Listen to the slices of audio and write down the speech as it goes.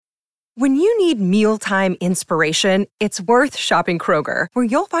When you need mealtime inspiration, it's worth shopping Kroger, where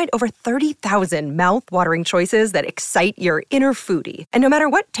you'll find over 30,000 mouth-watering choices that excite your inner foodie. And no matter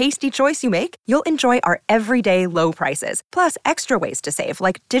what tasty choice you make, you'll enjoy our everyday low prices, plus extra ways to save,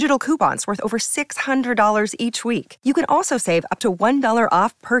 like digital coupons worth over $600 each week. You can also save up to $1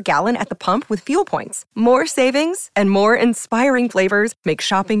 off per gallon at the pump with fuel points. More savings and more inspiring flavors make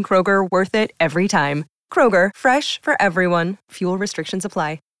shopping Kroger worth it every time. Kroger, fresh for everyone. Fuel restrictions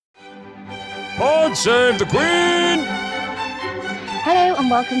apply. Pod Save the Queen! Hello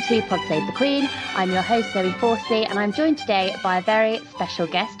and welcome to Pod Save the Queen. I'm your host, Zoe Forsley, and I'm joined today by a very special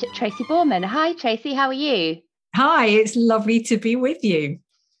guest, Tracy Borman. Hi, Tracy, how are you? Hi, it's lovely to be with you.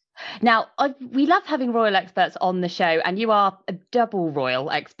 Now, we love having royal experts on the show, and you are a double royal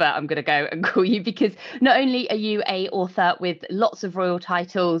expert, I'm going to go and call you, because not only are you an author with lots of royal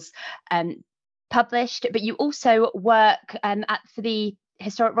titles published, but you also work for the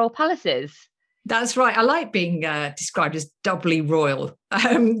Historic Royal Palaces. That's right. I like being described as doubly royal.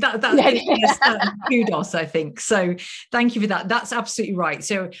 That's kudos, I think. So thank you for that. That's absolutely right.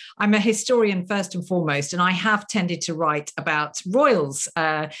 So I'm a historian first and foremost, and I have tended to write about royals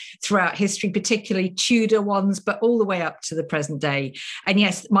throughout history, particularly Tudor ones, but all the way up to the present day. And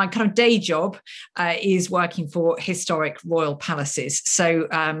yes, my kind of day job is working for historic royal palaces. So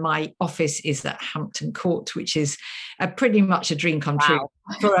my office is at Hampton Court, which is pretty much a dream come true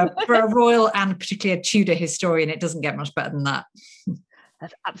for a royal and particularly a Tudor historian. It doesn't get much better than that.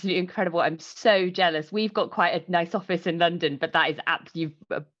 That's absolutely incredible. I'm so jealous. We've got quite a nice office in London, but that is absolutely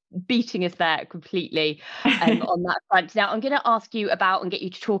beating us there completely on that front. Now, I'm going to ask you about and get you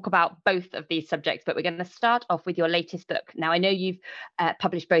to talk about both of these subjects, but we're going to start off with your latest book. Now, I know you've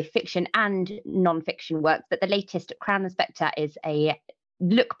published both fiction and non-fiction works, but the latest, Crown and Spectre, is a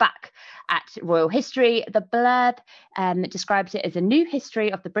look back at royal history. The blurb describes it as a new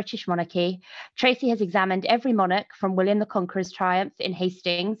history of the British monarchy. Tracy has examined every monarch from William the Conqueror's triumph in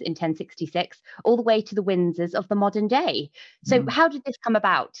Hastings in 1066 all the way to the Windsors of the modern day. So how did this come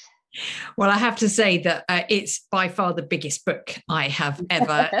about? Well, I have to say that it's by far the biggest book I have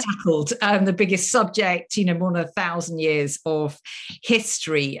ever tackled, the biggest subject, more than 1,000 years of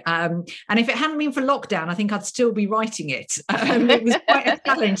history. And if it hadn't been for lockdown, I think I'd still be writing it. It was quite a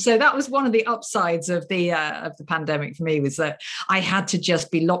challenge. So that was one of the upsides of the pandemic for me, was that I had to just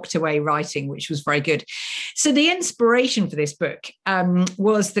be locked away writing, which was very good. So the inspiration for this book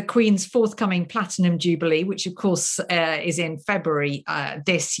was the Queen's forthcoming Platinum Jubilee, which of course is in February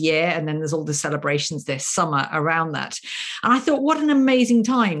this year. And then there's all the celebrations this summer around that. And I thought, what an amazing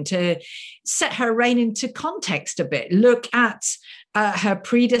time to set her reign into context a bit, look at her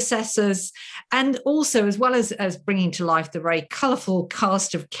predecessors, and also, as well as bringing to life the very colourful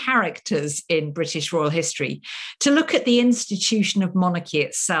cast of characters in British royal history, to look at the institution of monarchy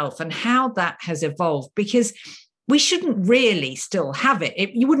itself and how that has evolved, because we shouldn't really still have it.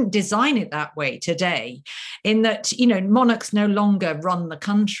 You wouldn't design it that way today, in that, monarchs no longer run the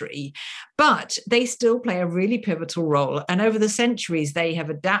country, but they still play a really pivotal role. And over the centuries, they have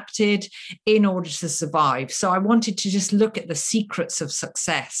adapted in order to survive. So I wanted to just look at the secrets of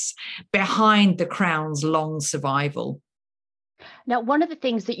success behind the Crown's long survival. Now, one of the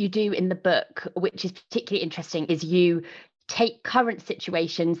things that you do in the book, which is particularly interesting, is you take current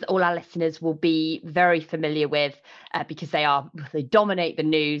situations that all our listeners will be very familiar with because they dominate the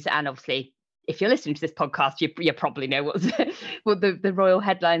news. And obviously, if you're listening to this podcast, you probably know what the royal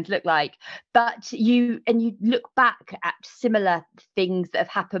headlines look like. But you look back at similar things that have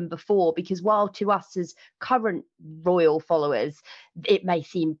happened before, because while to us as current royal followers, it may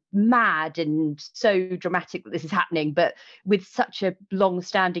seem mad and so dramatic that this is happening, but with such a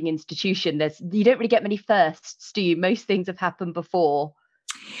long-standing institution, you don't really get many firsts, do you? Most things have happened before.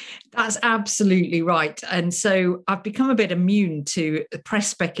 That's absolutely right. And so I've become a bit immune to press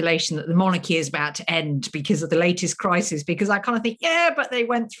speculation that the monarchy is about to end because of the latest crisis, because I kind of think, but they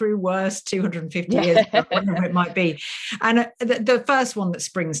went through worse 250 years ago, whatever it might be. And the first one that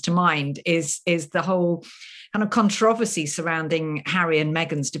springs to mind is the whole kind of controversy surrounding Harry and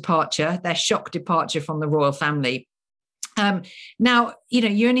Meghan's departure, their shock departure from the royal family. Now,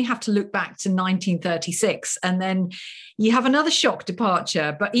 you only have to look back to 1936, and then you have another shock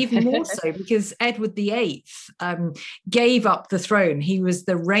departure, but even more so because Edward VIII gave up the throne. He was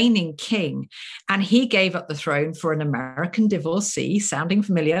the reigning king, and he gave up the throne for an American divorcee, sounding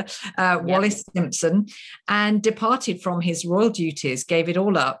familiar, Wallis Simpson, and departed from his royal duties, gave it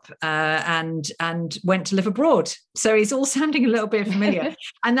all up, and went to live abroad. So it's all sounding a little bit familiar.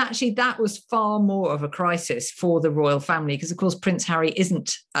 And actually, that was far more of a crisis for the royal family, because, of course, Prince Harry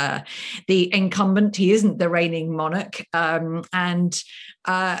isn't the incumbent. He isn't the reigning monarch. and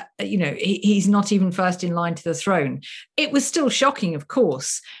he's not even first in line to the throne. It was still shocking, of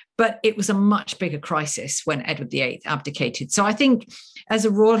course, but it was a much bigger crisis when Edward VIII abdicated. So I think, as a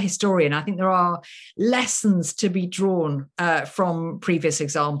royal historian, I think there are lessons to be drawn from previous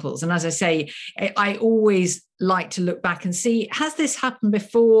examples. And as I say, I always like to look back and see, has this happened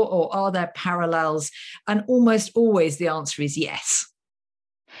before, or are there parallels? And almost always the answer is yes.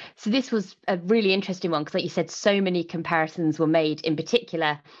 So this was a really interesting one because, like you said, so many comparisons were made, in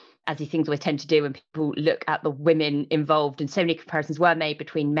particular, as these things always tend to do when people look at the women involved, and so many comparisons were made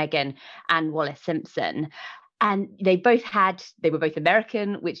between Meghan and Wallis Simpson. And they were both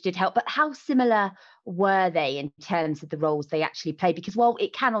American, which did help. But how similar were they in terms of the roles they actually played? Because while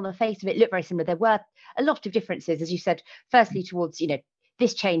it can, on the face of it, look very similar, there were a lot of differences, as you said, firstly towards,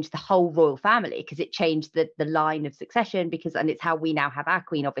 this changed the whole royal family because it changed the line of succession, and it's how we now have our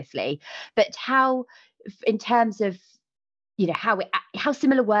queen, obviously. But how, in terms of, how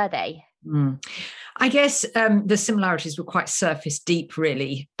similar were they? I guess the similarities were quite surface deep,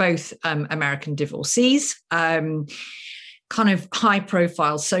 really. Both American divorcees, kind of high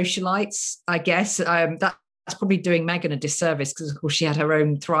profile socialites, I guess. That's probably doing Meghan a disservice because, of course, she had her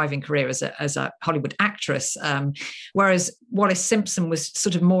own thriving career as a Hollywood actress, whereas Wallis Simpson was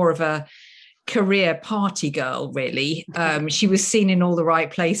sort of more of a career party girl, really. She was seen in all the right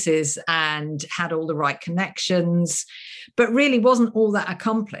places and had all the right connections, but really wasn't all that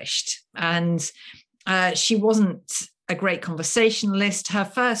accomplished. And she wasn't a great conversationalist. Her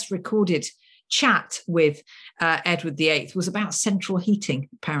first recorded chat with Edward VIII was about central heating,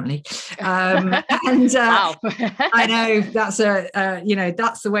 apparently. Wow. I know that's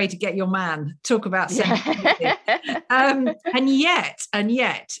that's the way to get your man. Talk about central heating. And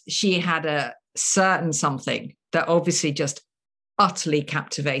yet she had a certain something that obviously just utterly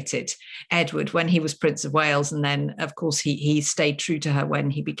captivated Edward when he was Prince of Wales, and then, of course, he stayed true to her when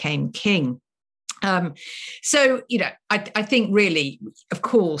he became king. So, I think really, of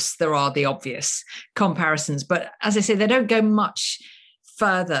course, there are the obvious comparisons, but as I say, they don't go much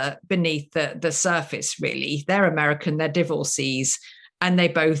further beneath the surface, really. They're American, they're divorcees, and they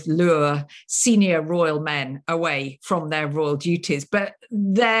both lure senior royal men away from their royal duties. But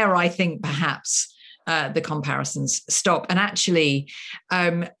there, I think, perhaps the comparisons stop. And actually,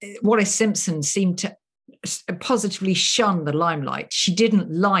 Wallis Simpson seemed to positively shun the limelight. She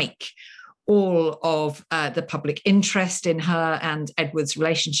didn't like all of the public interest in her and Edward's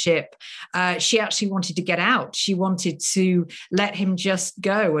relationship. She actually wanted to get out. She wanted to let him just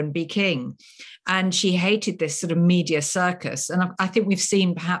go and be king. And she hated this sort of media circus. And I think we've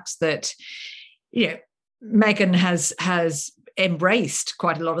seen perhaps that, Meghan has embraced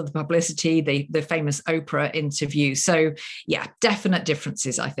quite a lot of the publicity, the famous Oprah interview. So, yeah, definite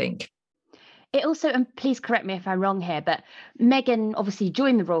differences, I think. It also, and please correct me if I'm wrong here, but Meghan obviously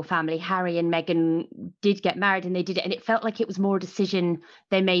joined the royal family. Harry and Meghan did get married, and they did it. And it felt like it was more a decision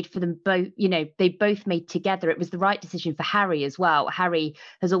they made for them both. They both made together. It was the right decision for Harry as well. Harry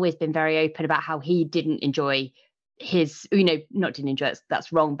has always been very open about how he didn't enjoy not didn't enjoy it,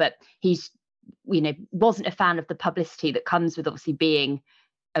 that's wrong, but he's, wasn't a fan of the publicity that comes with obviously being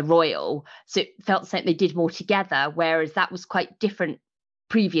a royal. So it felt like they did more together, whereas that was quite different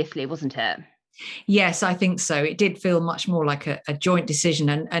previously, wasn't it? Yes, I think so. It did feel much more like a joint decision,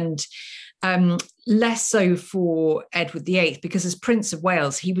 and less so for Edward VIII, because as Prince of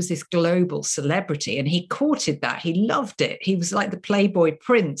Wales, he was this global celebrity and he courted that. He loved it. He was like the Playboy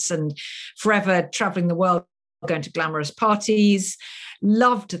prince and forever traveling the world, going to glamorous parties,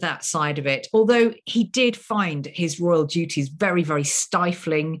 loved that side of it. Although he did find his royal duties very, very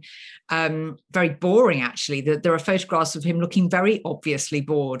stifling, very boring, actually. There are photographs of him looking very obviously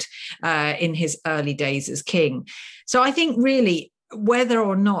bored in his early days as king. So I think really, whether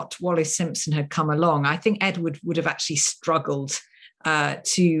or not Wallis Simpson had come along, I think Edward would have actually struggled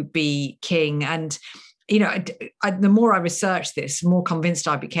to be king. And the more I researched this, the more convinced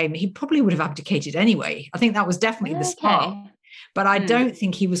I became that he probably would have abdicated anyway. I think that was definitely the spark. But I don't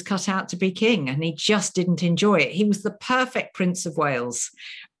think he was cut out to be king, and he just didn't enjoy it. He was the perfect Prince of Wales,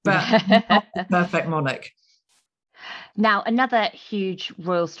 but not the perfect monarch. Now, another huge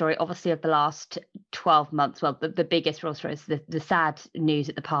royal story, obviously, of the last 12 months, well, the biggest royal story is the sad news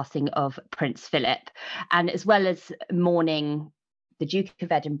at the passing of Prince Philip. And as well as mourning the Duke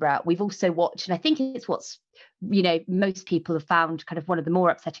of Edinburgh, we've also watched, and I think it's what's, most people have found kind of one of the more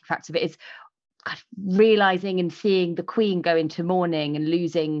upsetting facts of it is kind of realizing and seeing the Queen go into mourning and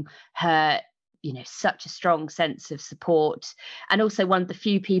losing her, such a strong sense of support. And also one of the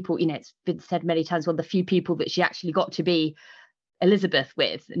few people, it's been said many times, one of the few people that she actually got to be Elizabeth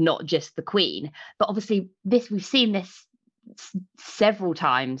with, not just the Queen. But obviously we've seen this several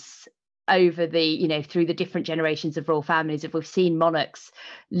times over the, through the different generations of royal families, if we've seen monarchs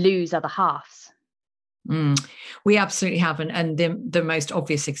lose other halves. We absolutely have. And the most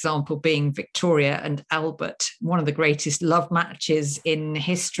obvious example being Victoria and Albert, one of the greatest love matches in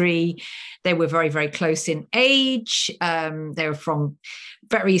history. They were very, very close in age. They were from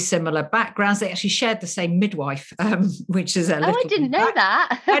very similar backgrounds. They actually shared the same midwife, which is a little... I didn't know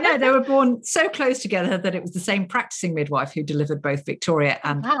that. I know, they were born so close together that it was the same practicing midwife who delivered both Victoria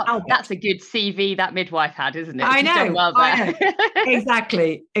and Albert. That's a good CV that midwife had, isn't it? I know. Well there.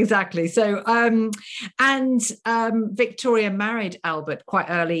 Exactly. So, Victoria married Albert quite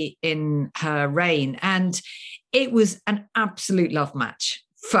early in her reign, and it was an absolute love match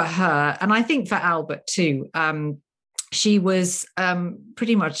for her, and I think for Albert too. She was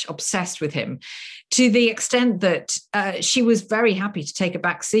pretty much obsessed with him, to the extent that she was very happy to take a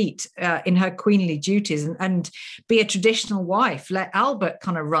back seat in her queenly duties and be a traditional wife, let Albert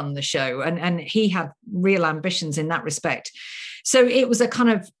kind of run the show. And he had real ambitions in that respect. So it was a kind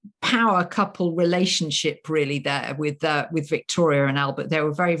of power couple relationship really there with Victoria and Albert. They were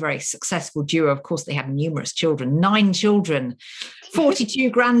a very, very successful duo. Of course, they had numerous children, 9 children, 42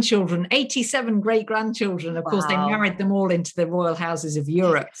 grandchildren, 87 great-grandchildren. Of course, they married them all into the royal houses of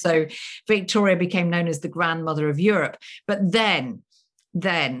Europe. So Victoria became known as the grandmother of Europe. But then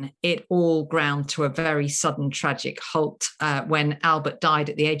it all ground to a very sudden tragic halt when Albert died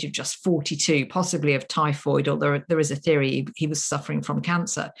at the age of just 42, possibly of typhoid, although there is a theory he was suffering from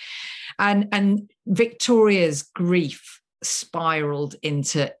cancer. And Victoria's grief spiraled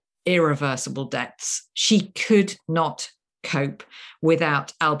into irreversible depths. She could not cope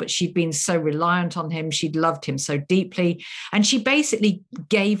without Albert. She'd been so reliant on him. She'd loved him so deeply. And she basically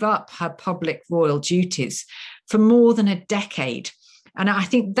gave up her public royal duties for more than a decade. And I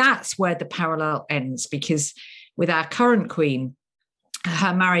think that's where the parallel ends, because with our current queen,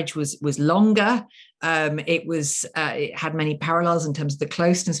 her marriage was longer. It had many parallels in terms of the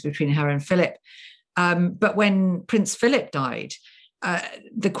closeness between her and Philip. But when Prince Philip died,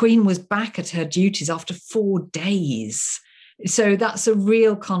 the queen was back at her duties after 4 days. So that's a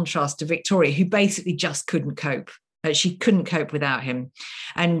real contrast to Victoria, who basically just couldn't cope. She couldn't cope without him.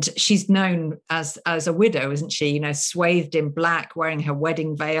 And she's known as a widow, isn't she? Swathed in black, wearing her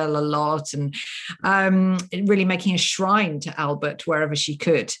wedding veil a lot, and really making a shrine to Albert wherever she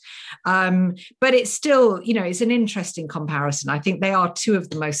could. But it's still, it's an interesting comparison. I think they are 2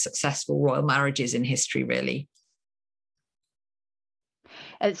 of the most successful royal marriages in history, really.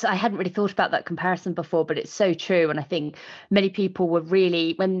 I hadn't really thought about that comparison before, but it's so true. And I think many people were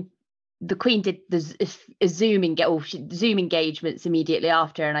really, when the Queen did the Zoom engagements immediately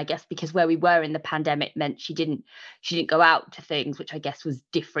after, and I guess because where we were in the pandemic meant she didn't go out to things, which I guess was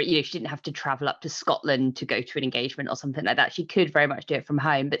different. She didn't have to travel up to Scotland to go to an engagement or something like that. She could very much do it from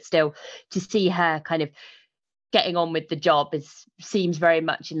home, but still, to see her kind of getting on with the job seems very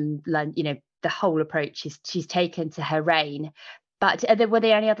much in the whole approach she's taken to her reign. But were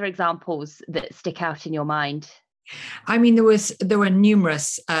there any other examples that stick out in your mind? I mean, there were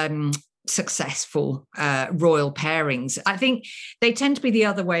numerous successful royal pairings. I think they tend to be the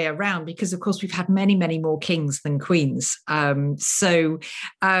other way around because, of course, we've had many, many more kings than queens. So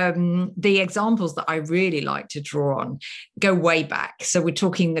the examples that I really like to draw on go way back. So we're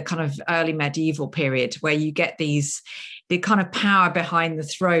talking the kind of early medieval period where you get the kind of power behind the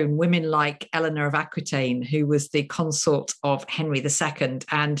throne, women like Eleanor of Aquitaine, who was the consort of Henry II.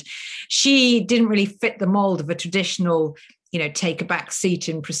 And she didn't really fit the mold of a traditional take a back seat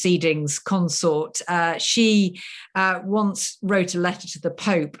in proceedings consort. She once wrote a letter to the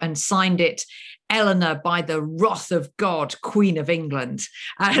Pope and signed it, Eleanor by the wrath of God, Queen of England.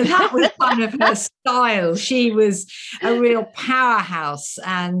 And that was kind of her style. She was a real powerhouse,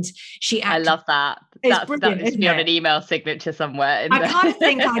 and I love that. That needs to be on an email signature somewhere. I kind of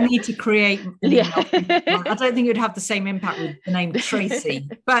think I need to create an email. I don't think it would have the same impact with the name Tracy,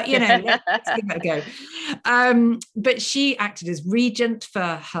 but let's give it a go. But she acted as regent for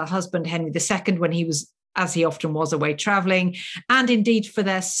her husband Henry II when he was, as he often was, away travelling, and indeed for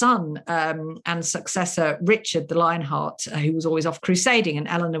their son and successor Richard the Lionheart, who was always off crusading, and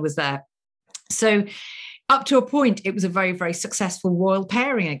Eleanor was there. So up to a point, it was a very, very successful royal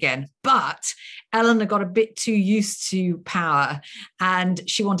pairing again. But Eleanor got a bit too used to power, and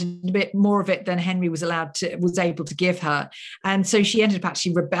she wanted a bit more of it than Henry was able to give her. And so she ended up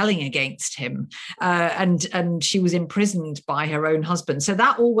actually rebelling against him, and she was imprisoned by her own husband. So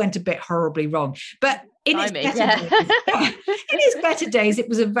that all went a bit horribly wrong. But in its better days, in its better days, it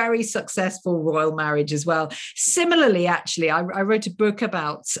was a very successful royal marriage as well. Similarly, actually, I wrote a book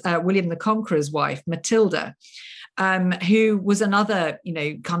about William the Conqueror's wife, Matilda, who was another,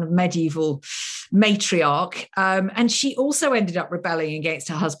 kind of medieval matriarch. And she also ended up rebelling against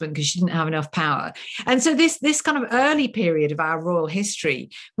her husband because she didn't have enough power. And so this kind of early period of our royal history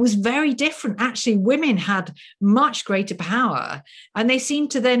was very different. Actually, women had much greater power, and they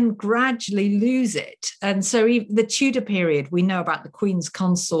seemed to then gradually lose it. And so the Tudor period, we know about the Queen's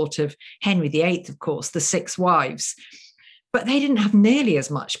consort of Henry VIII, of course, the 6 wives, but they didn't have nearly as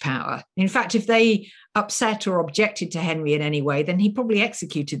much power. In fact, if they upset or objected to Henry in any way, then he probably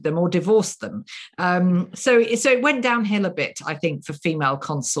executed them or divorced them. So it went downhill a bit, I think, for female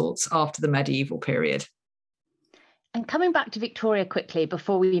consorts after the medieval period. And coming back to Victoria quickly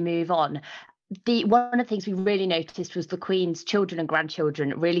before we move on, one of the things we really noticed was the Queen's children and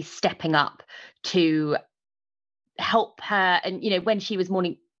grandchildren really stepping up to help her. And, when she was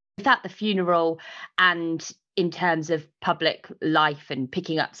mourning, both at the funeral and in terms of public life, and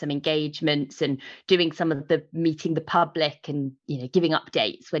picking up some engagements and doing some of the meeting the public and, giving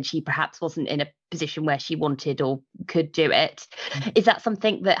updates when she perhaps wasn't in a position where she wanted or could do it. Is that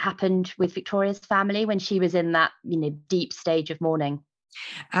something that happened with Victoria's family when she was in that, deep stage of mourning?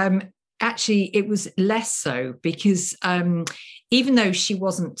 Actually, it was less so because even though she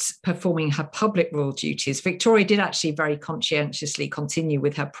wasn't performing her public royal duties, Victoria did actually very conscientiously continue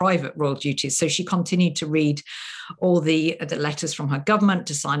with her private royal duties. So she continued to read all the letters from her government,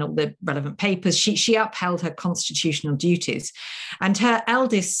 to sign all the relevant papers. She upheld her constitutional duties. And her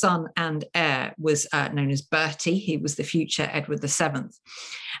eldest son and heir was known as Bertie. He was the future Edward VII.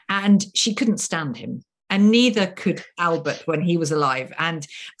 And she couldn't stand him. And neither could Albert when he was alive. And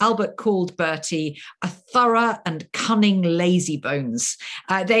Albert called Bertie a thorough and cunning lazybones.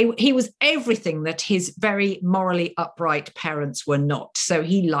 He was everything that his very morally upright parents were not. So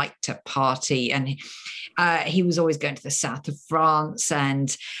he liked to party, and he was always going to the south of France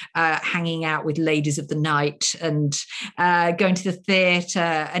and hanging out with ladies of the night and going to the theatre.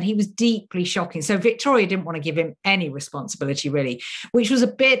 And he was deeply shocking. So Victoria didn't want to give him any responsibility, really, which was a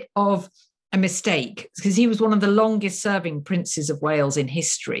bit of a mistake, because he was one of the longest serving princes of Wales in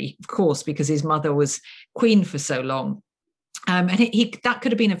history, of course, because his mother was queen for so long. And that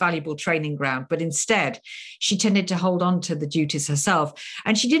could have been a valuable training ground, but instead she tended to hold on to the duties herself.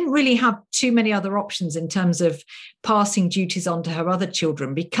 And she didn't really have too many other options in terms of passing duties on to her other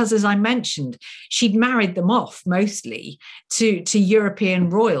children, because, as I mentioned, she'd married them off mostly to European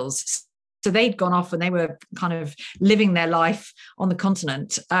royals. So they'd gone off and they were kind of living their life on the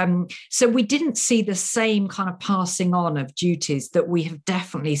continent. So we didn't see the same kind of passing on of duties that we have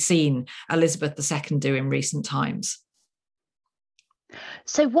definitely seen Elizabeth II do in recent times.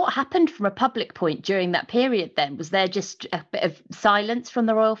 So what happened from a public point during that period then? Was there just a bit of silence from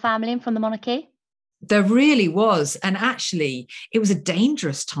the royal family and from the monarchy? There really was. And actually, it was a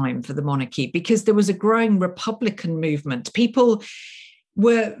dangerous time for the monarchy because there was a growing Republican movement. People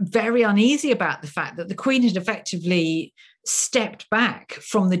were very uneasy about the fact that the Queen had effectively stepped back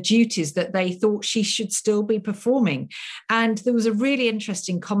from the duties that they thought she should still be performing. And there was a really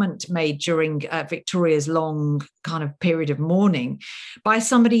interesting comment made during Victoria's long kind of period of mourning by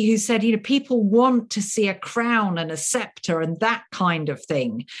somebody who said, people want to see a crown and a scepter and that kind of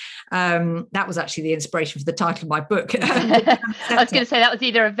thing. That was actually the inspiration for the title of my book. I was going to say that was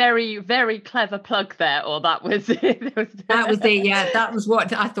either a very, very clever plug there, or that was that was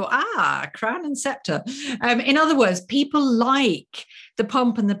what I thought. Crown and scepter. In other words, people like the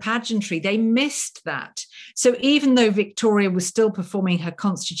pomp and the pageantry, they missed that. So even though Victoria was still performing her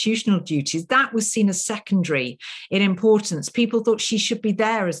constitutional duties, that was seen as secondary in importance. People thought she should be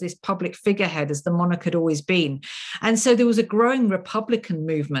there as this public figurehead, as the monarch had always been. And so there was a growing Republican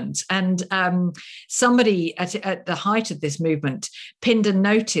movement. And somebody at the height of this movement pinned a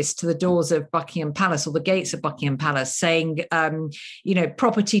notice to the doors of Buckingham Palace, or the gates of Buckingham Palace, saying,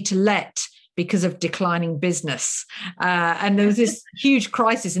 property to let because of declining business. And there was this huge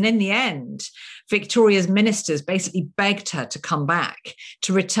crisis. And in the end, Victoria's ministers basically begged her to come back,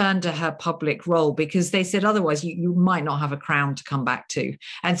 to return to her public role, because they said otherwise you might not have a crown to come back to.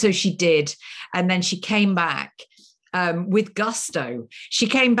 And so she did. And then she came back with gusto. She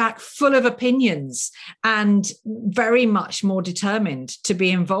came back full of opinions and very much more determined to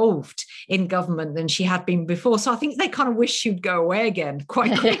be involved in government than she had been before. So I think they kind of wish she'd go away again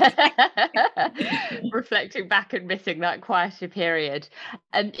quite quickly. Reflecting back and missing that quieter period.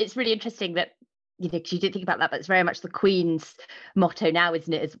 And it's really interesting that, because you didn't think about that, but it's very much the Queen's motto now,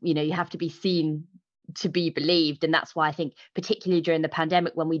 isn't it? Is, you have to be seen to be believed. And that's why I think, particularly during the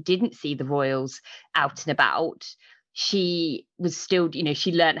pandemic, when we didn't see the royals out and about, she was still,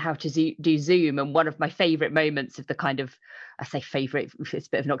 she learned how to do Zoom. And one of my favorite moments of the kind of, I say favorite, it's a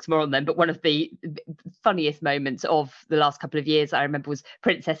bit of an oxymoron then, but one of the funniest moments of the last couple of years I remember was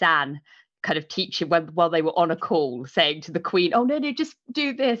Princess Anne kind of teaching while they were on a call, saying to the Queen, oh no, just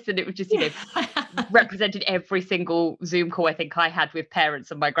do this. And it was just, represented every single Zoom call I think I had with parents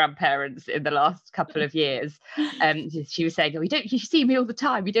and my grandparents in the last couple of years. She was saying, you see me all the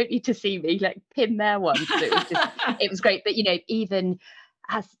time, you don't need to see me, like pin there once. It was great. But even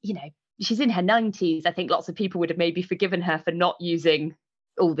as she's in her 90s, I think lots of people would have maybe forgiven her for not using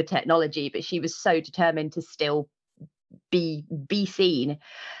all the technology, but she was so determined to still be seen.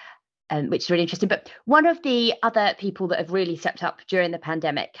 Which is really interesting. But one of the other people that have really stepped up during the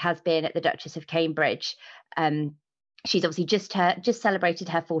pandemic has been the Duchess of Cambridge. She's obviously just celebrated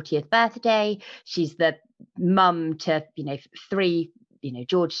her 40th birthday. She's the mum to, three,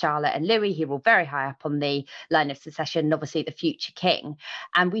 George, Charlotte and Louis, who were very high up on the line of succession, and obviously the future king.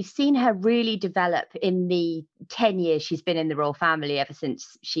 And we've seen her really develop in the 10 years she's been in the royal family, ever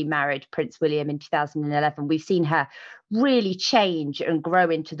since she married Prince William in 2011. We've seen her really change and grow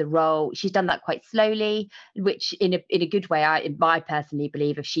into the role. She's done that quite slowly, which in a good way, I personally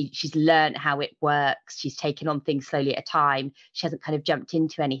believe, if she's learned how it works, she's taken on things slowly at a time. She hasn't kind of jumped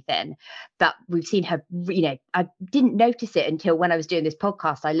into anything. But we've seen her, I didn't notice it until when I was doing this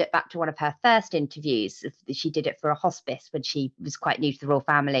podcast. I looked back to one of her first interviews. She did it for a hospice when she was quite new to the royal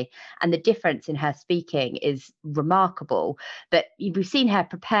family. And the difference in her speaking is remarkable. But we've seen her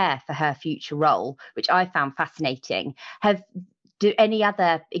prepare for her future role, which I found fascinating. Do any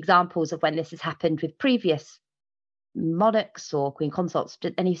other examples of when this has happened with previous monarchs or queen consorts?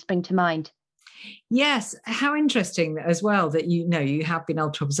 Did any spring to mind? Yes, how interesting as well that you have been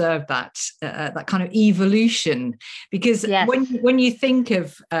able to observe that kind of evolution, because yes. when you think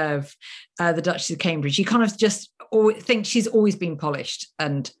of the Duchess of Cambridge, you kind of just think she's always been polished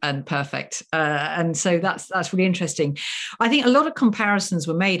and perfect, and so that's really interesting. I think a lot of comparisons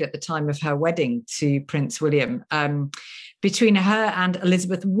were made at the time of her wedding to Prince William, between her and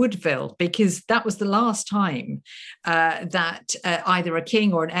Elizabeth Woodville, because that was the last time that either a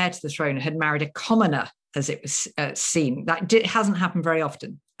king or an heir to the throne had married a commoner, as it was seen. That hasn't happened very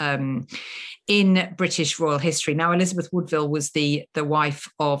often in British royal history. Now, Elizabeth Woodville was the wife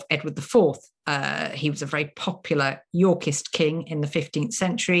of Edward IV. He was a very popular Yorkist king in the 15th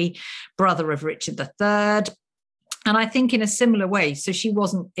century, brother of Richard III. And I think in a similar way, so she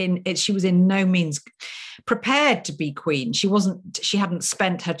was in no means prepared to be queen. She hadn't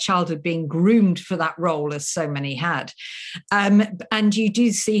spent her childhood being groomed for that role, as so many had. And you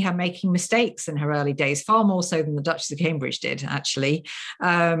do see her making mistakes in her early days, far more so than the Duchess of Cambridge did, actually,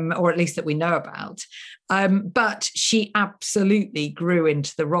 or at least that we know about. But she absolutely grew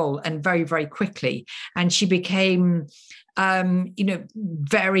into the role, and very, very quickly. And she became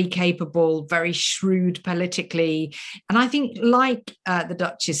very capable, very shrewd politically. And I think, like the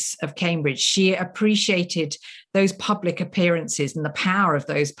Duchess of Cambridge, she appreciated those public appearances and the power of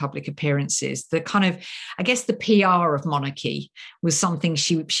those public appearances. The kind of, I guess, the PR of monarchy was something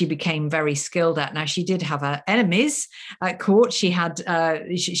she became very skilled at. Now, she did have her enemies at court. She had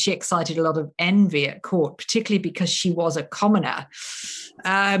she excited a lot of envy at court, particularly because she was a commoner.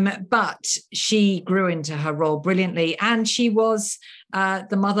 But she grew into her role brilliantly, and she was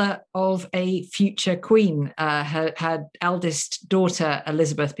the mother of a future queen. Her eldest daughter,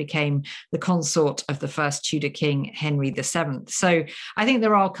 Elizabeth, became the consort of the first Tudor king, Henry VII. So I think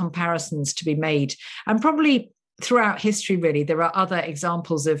there are comparisons to be made. And probably throughout history, really, there are other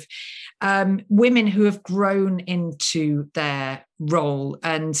examples of women who have grown into their role.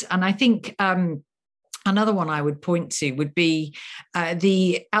 And I think another one I would point to would be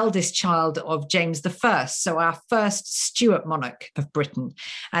the eldest child of James I, so our first Stuart monarch of Britain.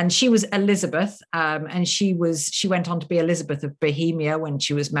 And she was Elizabeth, and she went on to be Elizabeth of Bohemia when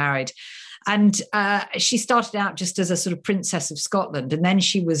she was married. And she started out just as a sort of princess of Scotland, and then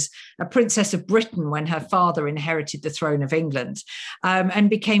she was a princess of Britain when her father inherited the throne of England, and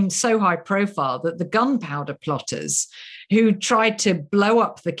became so high profile that the gunpowder plotters who tried to blow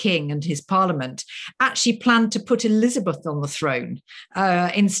up the king and his parliament actually planned to put Elizabeth on the throne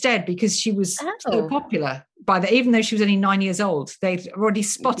instead, because she was so popular even though she was only 9 years old. They'd already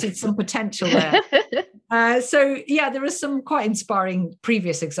spotted some potential there. So yeah, there are some quite inspiring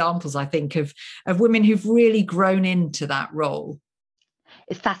previous examples, I think, of women who've really grown into that role.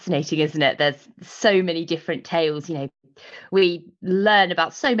 It's fascinating, isn't it? There's so many different tales. We learn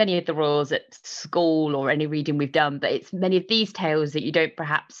about so many of the royals at school or any reading we've done, but it's many of these tales that you don't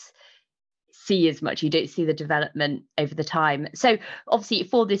perhaps see as much. You don't see the development over the time. So obviously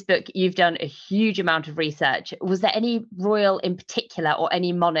for this book, you've done a huge amount of research. Was there any royal in particular or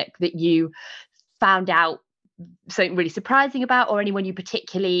any monarch that you found out something really surprising about, or anyone you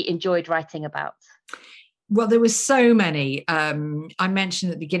particularly enjoyed writing about? Well, there were so many. I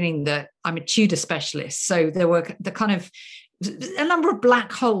mentioned at the beginning that I'm a Tudor specialist, so there were the kind of a number of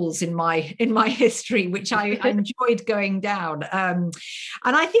black holes in my history, which I enjoyed going down. And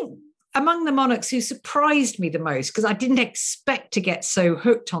I think among the monarchs who surprised me the most, because I didn't expect to get so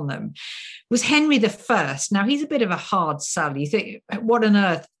hooked on them, was Henry I. Now, he's a bit of a hard sell. You think, what on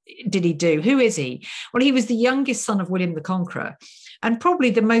earth did he do? Who is he? Well, he was the youngest son of William the Conqueror, and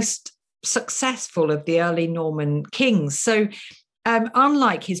probably the most successful of the early Norman kings. So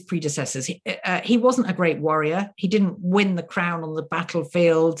unlike his predecessors, he wasn't a great warrior. He didn't win the crown on the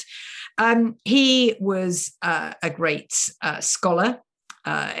battlefield. He was a great scholar.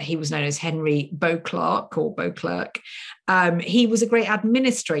 He was known as Henry Beauclerk or Beauclerk. He was a great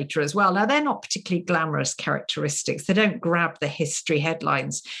administrator as well. Now, they're not particularly glamorous characteristics. They don't grab the history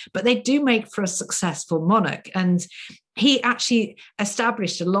headlines, but they do make for a successful monarch. And he actually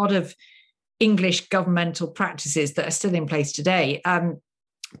established a lot of English governmental practices that are still in place today.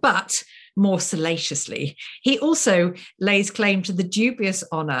 But more salaciously, he also lays claim to the dubious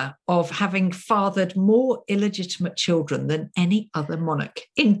honour of having fathered more illegitimate children than any other monarch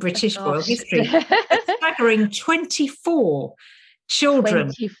in British royal history. A staggering 24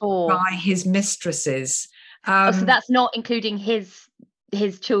 children 24. By his mistresses. So that's not including his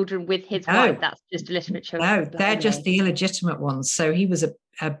children with his wife. That's just illegitimate children. No, they're just the illegitimate ones. So he was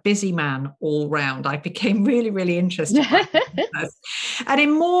a busy man all round. I became really, really interested. And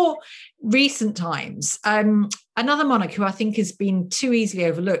in more recent times, another monarch who I think has been too easily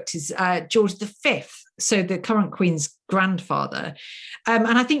overlooked is George V, so the current Queen's grandfather. And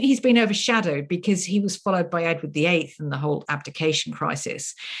I think he's been overshadowed because he was followed by Edward VIII and the whole abdication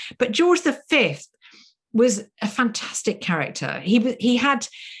crisis. But George V was a fantastic character. He had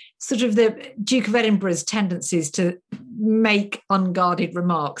sort of the Duke of Edinburgh's tendencies to make unguarded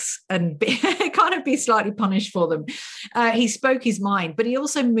remarks and kind of be slightly punished for them. He spoke his mind, but he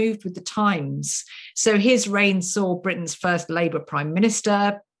also moved with the times. So his reign saw Britain's first Labour Prime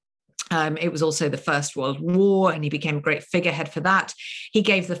Minister. It was also the First World War, and he became a great figurehead for that. He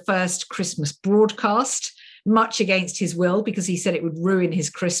gave the first Christmas broadcast, much against his will, because he said it would ruin his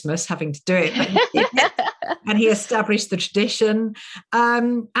Christmas having to do it. And he established the tradition.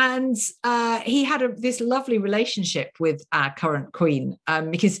 And he had this lovely relationship with our current Queen,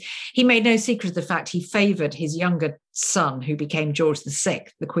 because he made no secret of the fact he favoured his younger son, who became George VI,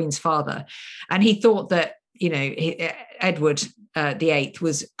 the Queen's father. And he thought that, Edward VIII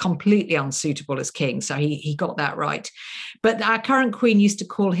was completely unsuitable as king. So he got that right. But our current Queen used to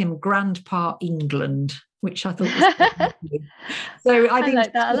call him Grandpa England, which I thought was good. So I think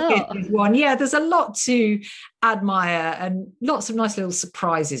like that a lot. Is one. Yeah, there's a lot to admire and lots of nice little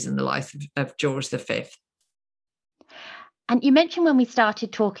surprises in the life of George V. And you mentioned when we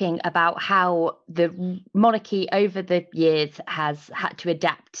started talking about how the monarchy over the years has had to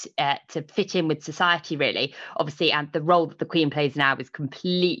adapt to fit in with society, really, obviously, and the role that the Queen plays now is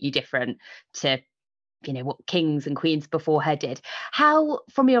completely different to what kings and queens before her did. How,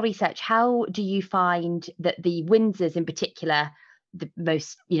 from your research, how do you find that the Windsors in particular, the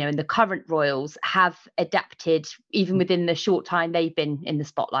most, and the current royals have adapted even within the short time they've been in the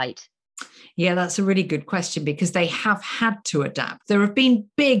spotlight? Yeah, that's a really good question, because they have had to adapt. There have been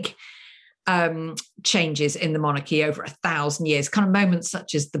big changes in the monarchy over 1,000 years, kind of moments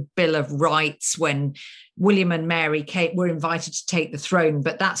such as the Bill of Rights, when William and Mary were invited to take the throne,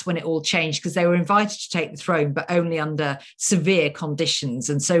 but that's when it all changed, because they were invited to take the throne, but only under severe conditions.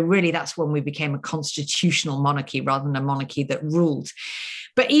 And so really that's when we became a constitutional monarchy rather than a monarchy that ruled.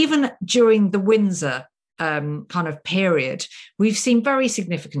 But even during the Windsor kind of period, we've seen very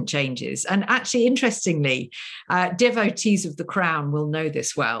significant changes. And actually, interestingly, devotees of the crown will know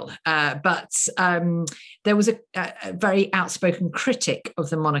this well, but there was a very outspoken critic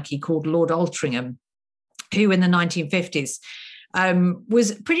of the monarchy called Lord Altrincham, who in the 1950s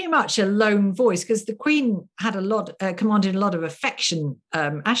was pretty much a lone voice, because the Queen had commanded a lot of affection,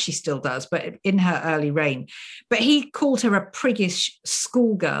 as she still does, but in her early reign. But he called her a priggish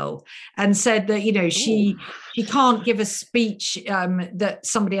schoolgirl and said that, she can't give a speech that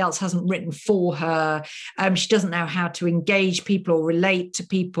somebody else hasn't written for her. She doesn't know how to engage people or relate to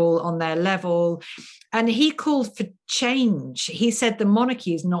people on their level. And he called for change. He said the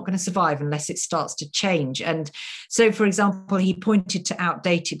monarchy is not going to survive unless it starts to change. And so, for example, he pointed to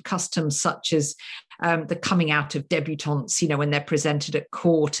outdated customs such as the coming out of debutantes, when they're presented at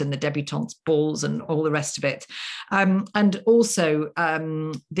court and the debutantes' balls and all the rest of it. And also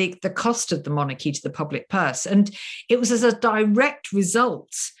the cost of the monarchy to the public purse. And it was as a direct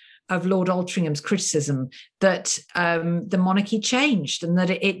result of Lord Altringham's criticism that the monarchy changed and that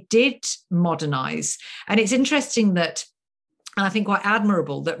it did modernise. And it's interesting that, and I think quite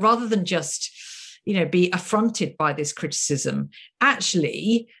admirable, that rather than just, be affronted by this criticism,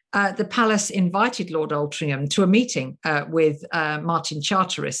 actually, the palace invited Lord Altrincham to a meeting with Martin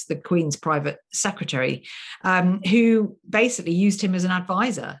Charteris, the Queen's private secretary, who basically used him as an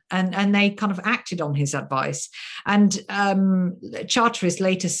advisor, and they kind of acted on his advice. And Charteris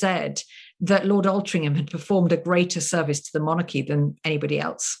later said that Lord Altrincham had performed a greater service to the monarchy than anybody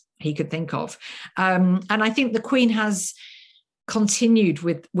else he could think of. And I think the Queen has continued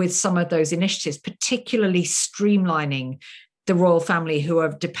with some of those initiatives, particularly streamlining the royal family who are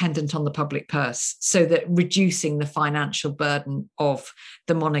dependent on the public purse, so that reducing the financial burden of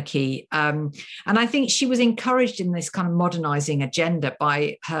the monarchy. And I think she was encouraged in this kind of modernising agenda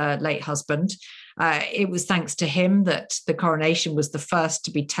by her late husband. It was thanks to him that the coronation was the first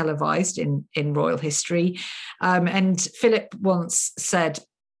to be televised in royal history. And Philip once said,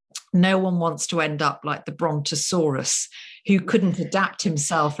 "No one wants to end up like the Brontosaurus, who couldn't adapt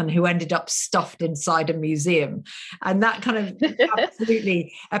himself and who ended up stuffed inside a museum." And that kind of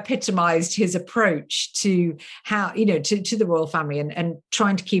absolutely epitomized his approach to how, to the royal family and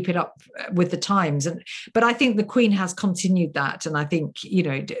trying to keep it up with the times. But I think the Queen has continued that. And I think,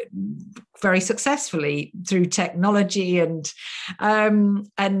 very successfully through technology and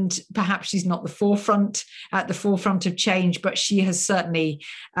perhaps she's not at the forefront of change, but she has certainly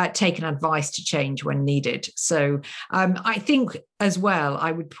taken advice to change when needed. So I think as well,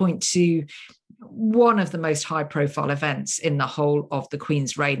 I would point to one of the most high-profile events in the whole of the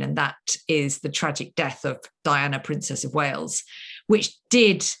Queen's reign, and that is the tragic death of Diana, Princess of Wales, which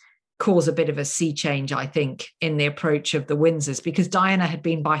did cause a bit of a sea change, I think, in the approach of the Windsors, because Diana had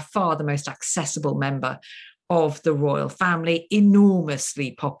been by far the most accessible member of the royal family,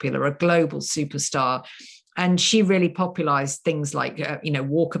 enormously popular, a global superstar. And she really popularized things like,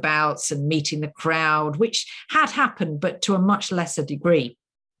 walkabouts and meeting the crowd, which had happened, but to a much lesser degree.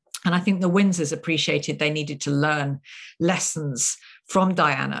 And I think the Windsors appreciated they needed to learn lessons from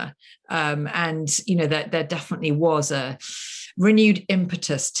Diana. That there definitely was a renewed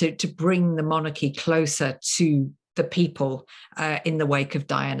impetus to bring the monarchy closer to the people in the wake of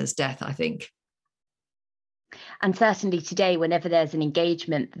Diana's death, I think. And certainly today, whenever there's an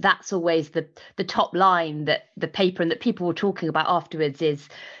engagement, that's always the top line that the paper and that people were talking about afterwards is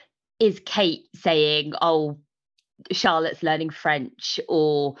Kate saying, "Oh, Charlotte's learning French,"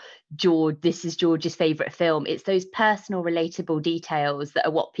 or "George, this is George's favourite film." It's those personal, relatable details that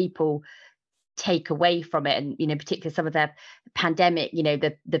are what people take away from it. And, particularly some of the pandemic,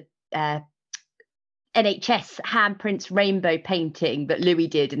 the NHS handprints rainbow painting that Louis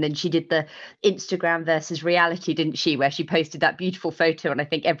did, and then she did the Instagram versus reality, didn't she, where she posted that beautiful photo, and I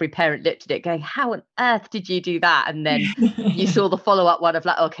think every parent looked at it going, "How on earth did you do that?" And then you saw the follow-up one of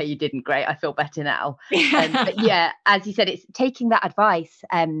like, "Okay, you didn't, great, I feel better now." But yeah, as you said, it's taking that advice.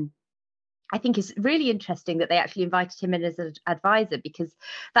 I think is really interesting that they actually invited him in as an advisor, because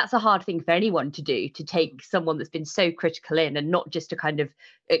that's a hard thing for anyone to do, to take someone that's been so critical in, and not just to kind of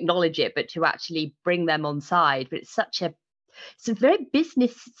acknowledge it, but to actually bring them on side. But it's a very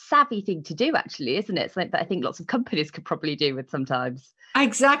business savvy thing to do, actually, isn't it? Something that I think lots of companies could probably do with sometimes.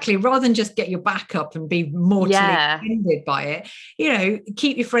 Exactly. Rather than just get your back up and be mortally offended by it,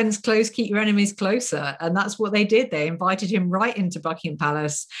 keep your friends close, keep your enemies closer. And that's what they did. They invited him right into Buckingham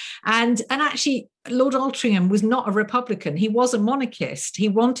Palace. And actually, Lord Altrincham was not a Republican. He was a monarchist. He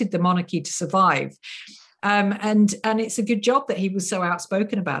wanted the monarchy to survive. And it's a good job that he was so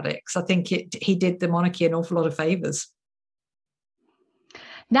outspoken about it, because I think he did the monarchy an awful lot of favours.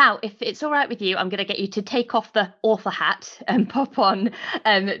 Now, if it's all right with you, I'm going to get you to take off the author hat and pop on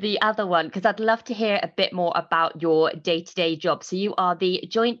the other one, because I'd love to hear a bit more about your day-to-day job. So you are the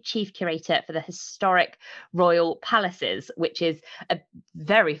Joint Chief Curator for the Historic Royal Palaces, which is a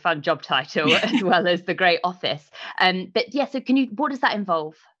very fun job title, as well as the great office. But yeah, so what does that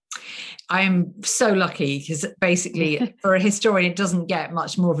involve? I am so lucky, because basically for a historian, it doesn't get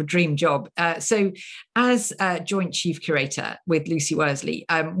much more of a dream job. So as Joint Chief Curator with Lucy Worsley,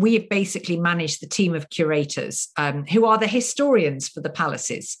 we have basically managed the team of curators who are the historians for the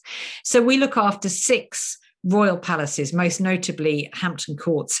palaces. So we look after 6 royal palaces, most notably Hampton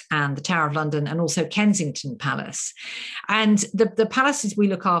Courts and the Tower of London, and also Kensington Palace. And the palaces we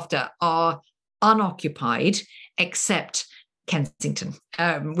look after are unoccupied, except Kensington,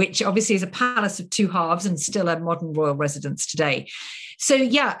 which obviously is a palace of two halves and still a modern royal residence today. So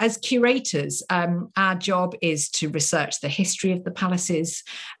yeah, as curators, our job is to research the history of the palaces,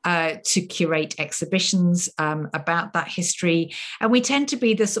 to curate exhibitions about that history. And we tend to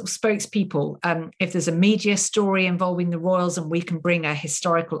be the sort of spokespeople. If there's a media story involving the royals and we can bring a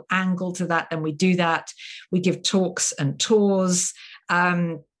historical angle to that, then we do that. We give talks and tours,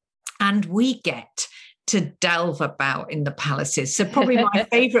 and we get to delve about in the palaces. So probably my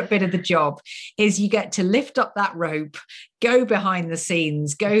favorite bit of the job is you get to lift up that rope, go behind the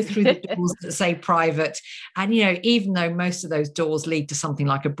scenes, go through the doors that say private. And, you know, even though most of those doors lead to something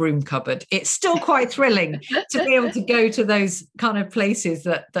like a broom cupboard, it's still quite thrilling to be able to go to those kind of places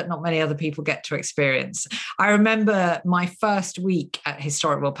that not many other people get to experience. I remember my first week at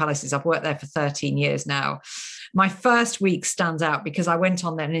Historic Royal Palaces. I've worked there for 13 years now. My first week stands out because I went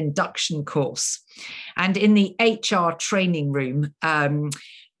on an induction course. And in the HR training room,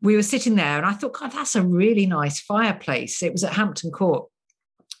 we were sitting there and I thought, God, that's a really nice fireplace. It was at Hampton Court.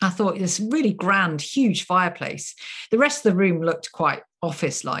 I thought this really grand, huge fireplace. The rest of the room looked quite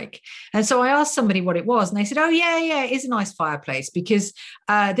office-like. And so I asked somebody what it was, and they said, oh, yeah, it is a nice fireplace because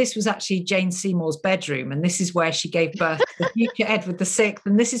this was actually Jane Seymour's bedroom, and this is where she gave birth to the future Edward VI,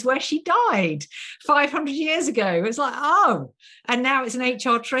 and this is where she died 500 years ago. It's like, oh, and now it's an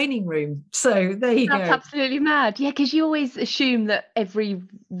HR training room. So there you go. That's absolutely mad. Yeah, because you always assume that every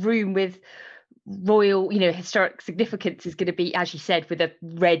room with royal, you know, historic significance is going to be, as you said, with a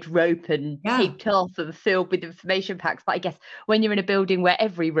red rope and taped off and filled with information packs. But I guess when you're in a building where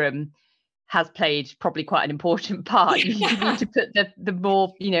every room has played probably quite an important part, you need to put the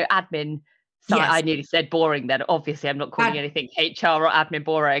more, you know, admin side. Yes. I nearly said boring then. Obviously, I'm not calling anything HR or admin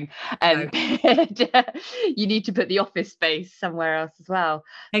boring. No. You need to put the office space somewhere else as well.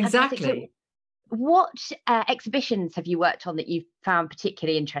 Exactly. So what exhibitions have you worked on that you found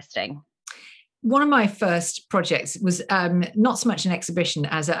particularly interesting? One of my first projects was not so much an exhibition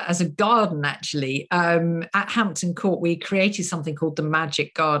as a garden, actually. At Hampton Court, we created something called the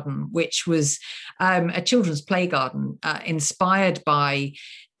Magic Garden, which was a children's play garden inspired by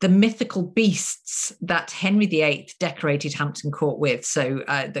the mythical beasts that Henry VIII decorated Hampton Court with. So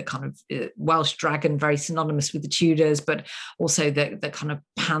the kind of Welsh dragon, very synonymous with the Tudors, but also the kind of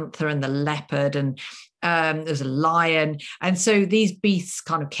panther and the leopard, and there's a lion. And so these beasts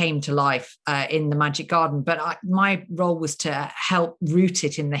kind of came to life in the Magic Garden. But my role was to help root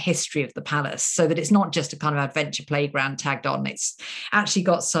it in the history of the palace so that it's not just a kind of adventure playground tagged on. It's actually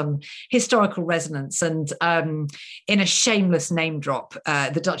got some historical resonance. And in a shameless name drop,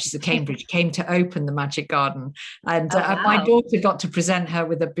 the Duchess of Cambridge came to open the Magic Garden. And my daughter got to present her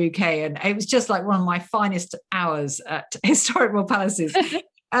with a bouquet. And it was just like one of my finest hours at Historic Royal Palaces.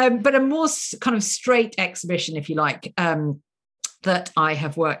 But a more kind of straight exhibition, if you like, that I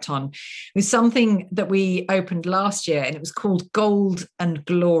have worked on was something that we opened last year, and it was called Gold and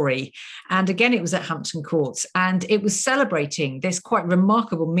Glory. And again, it was at Hampton Court, and it was celebrating this quite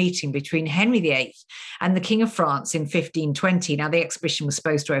remarkable meeting between Henry VIII and the King of France in 1520. Now, the exhibition was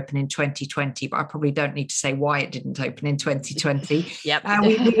supposed to open in 2020, but I probably don't need to say why it didn't open in 2020. Yep.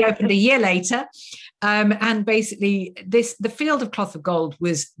 We opened a year later. And basically, the Field of Cloth of Gold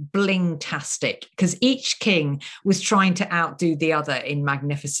was bling-tastic because each king was trying to outdo the other in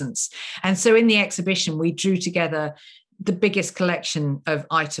magnificence. And so in the exhibition, we drew together the biggest collection of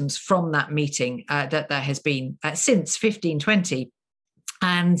items from that meeting that there has been since 1520.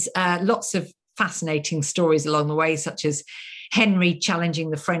 And lots of fascinating stories along the way, such as Henry challenging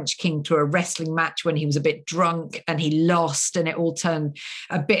the French king to a wrestling match when he was a bit drunk and he lost, and it all turned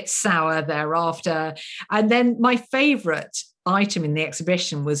a bit sour thereafter. And then my favourite item in the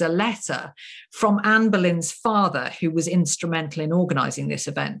exhibition was a letter from Anne Boleyn's father, who was instrumental in organising this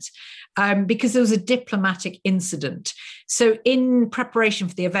event, because there was a diplomatic incident. So in preparation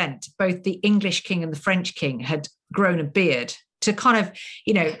for the event, both the English king and the French king had grown a beard to kind of,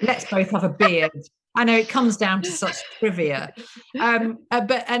 you know, let's both have a beard. I know it comes down to such trivia, and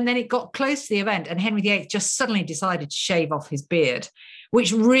then it got close to the event, and Henry VIII just suddenly decided to shave off his beard,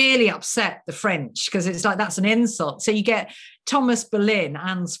 which really upset the French because it's like that's an insult. So you get Thomas Boleyn,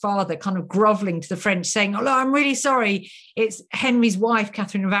 Anne's father, kind of grovelling to the French, saying, "Oh, no, I'm really sorry. It's Henry's wife,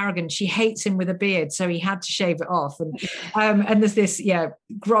 Catherine of Aragon. She hates him with a beard, so he had to shave it off." And there's this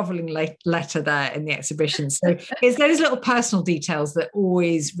grovelling letter there in the exhibition. So it's those little personal details that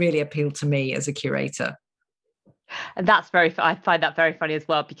always really appeal to me as a curator. And I find that very funny as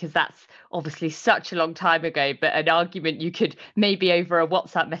well, because that's obviously such a long time ago, but an argument you could maybe over a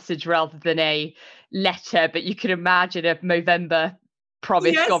WhatsApp message rather than a letter, but you could imagine a Movember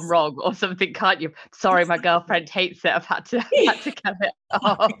promise gone wrong or something, can't you? Sorry, my girlfriend hates it. I've had to cut it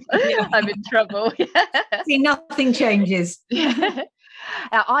off. I'm in trouble. See, nothing changes.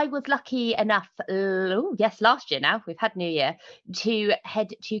 I was lucky enough, last year now, we've had New Year, to head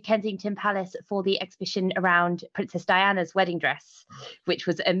to Kensington Palace for the exhibition around Princess Diana's wedding dress, which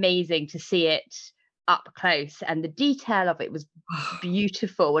was amazing to see it up close. And the detail of it was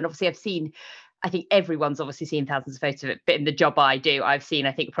beautiful. And obviously I think everyone's obviously seen thousands of photos of it, but in the job I do, I've seen,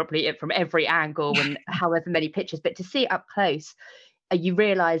 I think, probably it from every angle and however many pictures. But to see it up close, you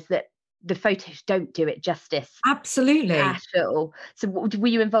realise that the photos don't do it justice. Absolutely. At all. So were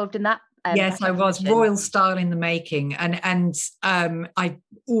you involved in that? Yes, I was. Royal style in the making. And I've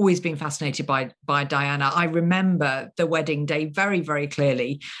always been fascinated by Diana. I remember the wedding day very, very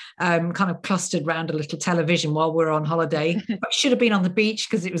clearly, kind of clustered around a little television while we were on holiday. But should have been on the beach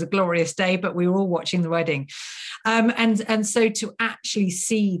because it was a glorious day, but we were all watching the wedding. And so to actually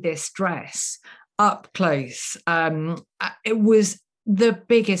see this dress up close, it was the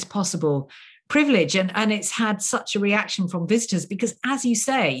biggest possible privilege. And it's had such a reaction from visitors because, as you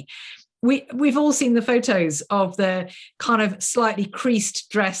say, we've all seen the photos of the kind of slightly creased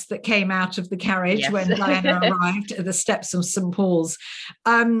dress that came out of the carriage when Diana arrived at the steps of St. Paul's.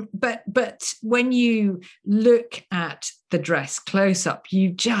 But when you look at the dress close up,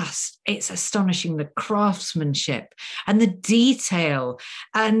 it's astonishing, the craftsmanship and the detail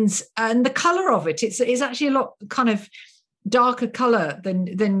and the colour of it. It's actually a lot kind of darker colour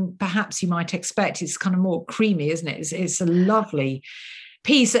than perhaps you might expect. It's kind of more creamy, isn't it? It's a lovely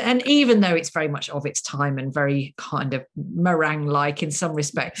piece, and even though it's very much of its time and very kind of meringue-like in some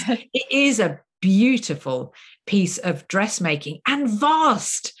respects, it is a beautiful piece of dressmaking and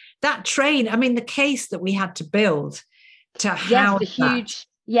vast. That train, I mean, the case that we had to build to house the huge.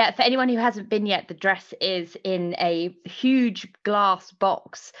 Yeah, for anyone who hasn't been yet, the dress is in a huge glass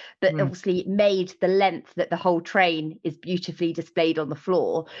box that obviously made the length that the whole train is beautifully displayed on the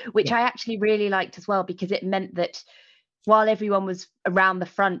floor, which I actually really liked as well, because it meant that while everyone was around the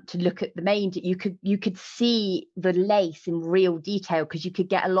front to look at the main, you could see the lace in real detail, because you could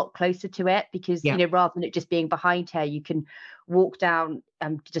get a lot closer to it, because you know, rather than it just being behind her, you can walk down.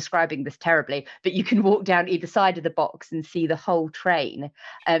 I'm describing this terribly, but you can walk down either side of the box and see the whole train.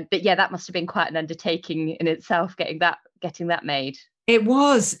 But yeah, that must have been quite an undertaking in itself, getting that made. It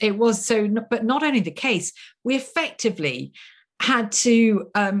was so, but not only the case, we effectively had to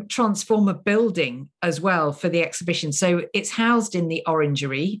transform a building as well for the exhibition. So it's housed in the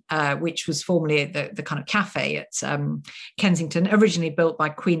Orangery, which was formerly the kind of cafe at Kensington, originally built by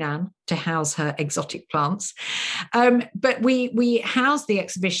Queen Anne to house her exotic plants. But we housed the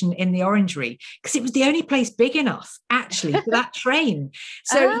exhibition in the Orangery because it was the only place big enough, actually, for that train.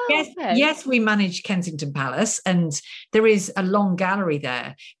 So yes, we managed Kensington Palace, and there is a long gallery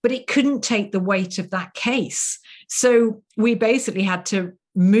there, but it couldn't take the weight of that case. So we basically had to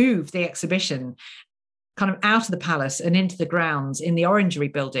move the exhibition kind of out of the palace and into the grounds in the Orangery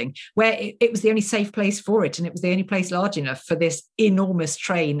building, where it was the only safe place for it. And it was the only place large enough for this enormous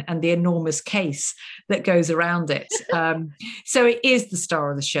train and the enormous case that goes around it. So it is the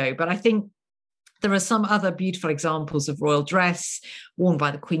star of the show. But I think there are some other beautiful examples of royal dress worn by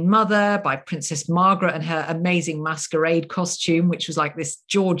the Queen Mother, by Princess Margaret and her amazing masquerade costume, which was like this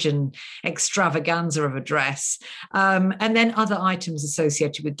Georgian extravaganza of a dress. And then other items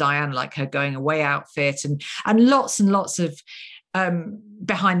associated with Diana, like her going away outfit, and lots of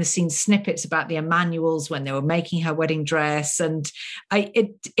behind the scenes snippets about the Emanuels when they were making her wedding dress. And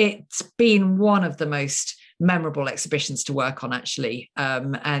it's been one of the most memorable exhibitions to work on, actually.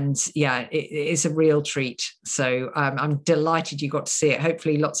 And yeah, it's a real treat. So I'm delighted you got to see it.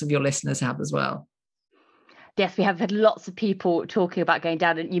 Hopefully lots of your listeners have as well. Yes, we have had lots of people talking about going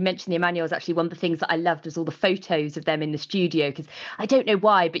down. And you mentioned the Emanuels. Actually, one of the things that I loved was all the photos of them in the studio, because I don't know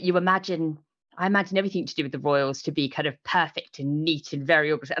why, but I imagine everything to do with the royals to be kind of perfect and neat and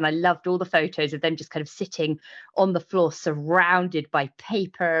very organized. And I loved all the photos of them just kind of sitting on the floor, surrounded by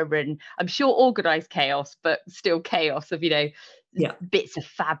paper and I'm sure organized chaos, but still chaos of, bits of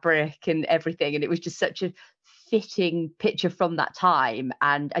fabric and everything. And it was just such a fitting picture from that time.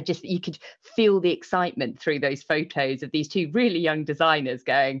 And you could feel the excitement through those photos of these two really young designers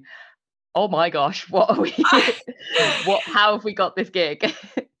going, oh my gosh, what are we? How have we got this gig?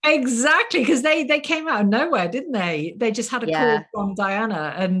 Exactly, because they came out of nowhere, didn't they? They just had a call from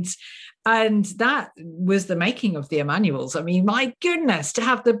Diana, and that was the making of the Emanuels. I mean, my goodness, to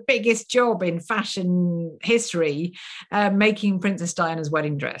have the biggest job in fashion history, making Princess Diana's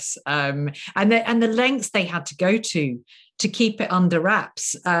wedding dress, and the lengths they had to go to to keep it under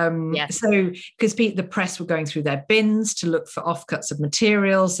wraps. Yes. So because the press were going through their bins to look for offcuts of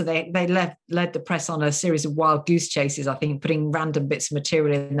material, so they led the press on a series of wild goose chases, I think, putting random bits of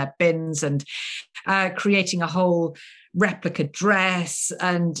material in their bins and creating a whole replica dress,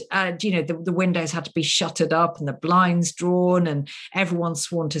 and the windows had to be shuttered up and the blinds drawn, and everyone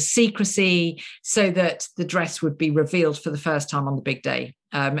sworn to secrecy so that the dress would be revealed for the first time on the big day.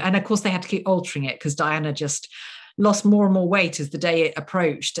 And of course they had to keep altering it because Diana just lost more and more weight as the day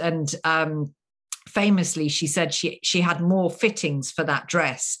approached, and famously she said she had more fittings for that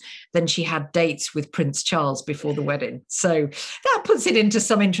dress than she had dates with Prince Charles before the wedding. So that puts it into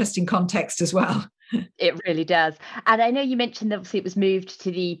some interesting context as well. It really does. And I know you mentioned that obviously it was moved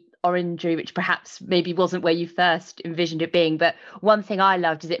to the Orangery, which perhaps maybe wasn't where you first envisioned it being. But one thing I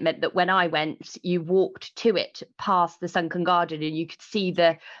loved is it meant that when I went, you walked to it past the sunken garden and you could see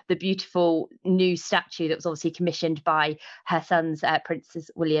the beautiful new statue that was obviously commissioned by her sons, Princes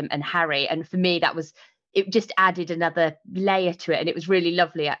William and Harry. And for me, it just added another layer to it. And it was really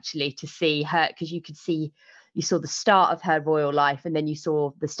lovely actually to see her, because you saw the start of her royal life, and then you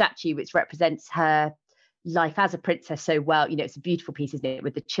saw the statue which represents her life as a princess so well. It's a beautiful piece, isn't it,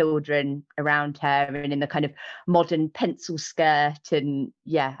 with the children around her and in the kind of modern pencil skirt. And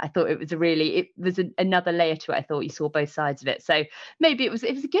yeah, I thought it was another layer to it. I thought you saw both sides of it, so maybe it was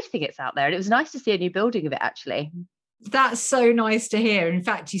a good thing it's out there, and it was nice to see a new building of it actually. That's so nice to hear. In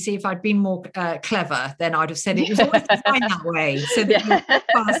fact, you see, if I'd been more clever, then I'd have said it was always designed that way, so that you walk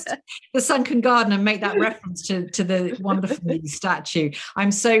past the sunken garden and make that reference to the wonderful new statue.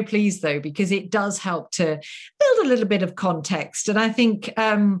 I'm so pleased, though, because it does help to build a little bit of context. And I think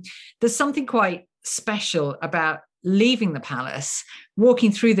there's something quite special about leaving the palace,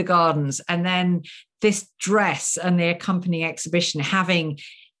 walking through the gardens, and then this dress and the accompanying exhibition having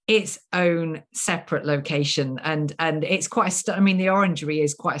its own separate location, and it's quite the Orangery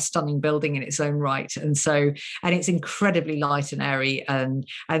is quite a stunning building in its own right, and it's incredibly light and airy, and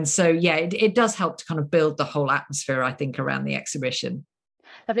so yeah, it does help to kind of build the whole atmosphere, I think, around the exhibition.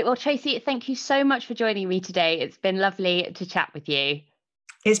 Lovely. Well, Tracy, thank you so much for joining me today. It's been lovely to chat with you.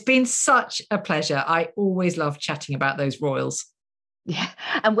 It's been such a pleasure. I always love chatting about those royals. Yeah.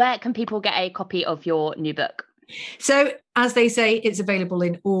 And where can people get a copy of your new book? So, as they say, it's available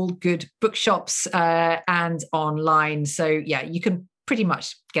in all good bookshops and online. So, yeah, you can pretty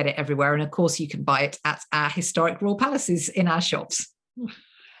much get it everywhere. And of course, you can buy it at our historic royal palaces in our shops.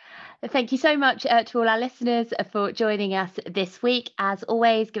 Thank you so much to all our listeners for joining us this week. As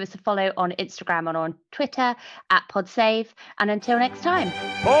always, give us a follow on Instagram and on Twitter @PodSave. And until next time.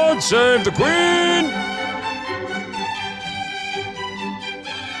 Pod save the Queen!